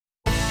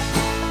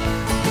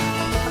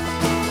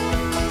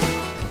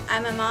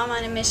I'm a mom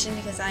on a mission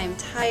because I am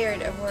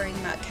tired of worrying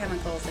about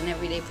chemicals in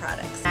everyday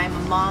products. I'm a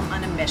mom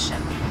on a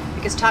mission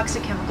because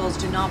toxic chemicals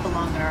do not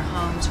belong in our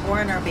homes or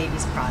in our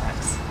babies'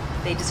 products.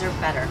 They deserve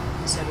better,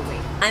 and so do we.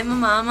 I'm a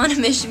mom on a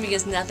mission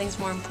because nothing's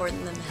more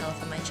important than the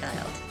health of my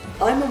child.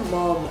 I'm a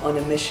mom on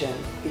a mission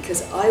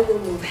because I will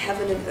move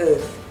heaven and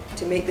earth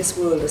to make this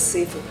world a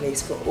safer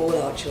place for all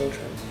our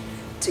children.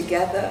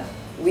 Together,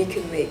 we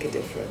can make a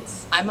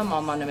difference. I'm a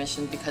mom on a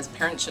mission because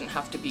parents shouldn't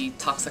have to be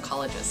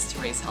toxicologists to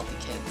raise healthy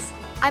kids.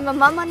 I'm a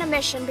mom on a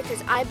mission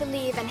because I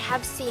believe and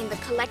have seen the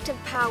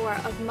collective power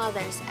of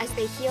mothers as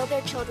they heal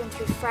their children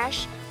through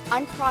fresh,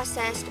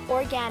 unprocessed,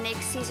 organic,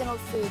 seasonal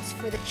foods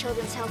for the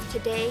children's health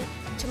today,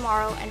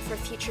 tomorrow, and for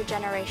future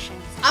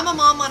generations. I'm a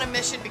mom on a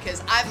mission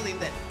because I believe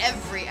that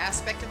every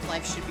aspect of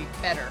life should be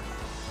better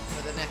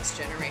for the next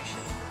generation.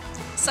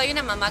 Soy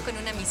una mamá con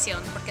una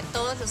misión porque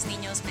todos los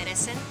niños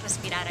merecen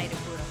respirar aire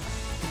puro.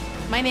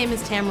 My name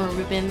is Tamara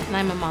Rubin, and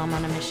I'm a mom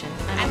on a mission.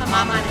 I'm a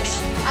mom on a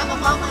mission. I'm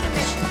a mom on a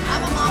mission.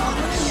 I'm a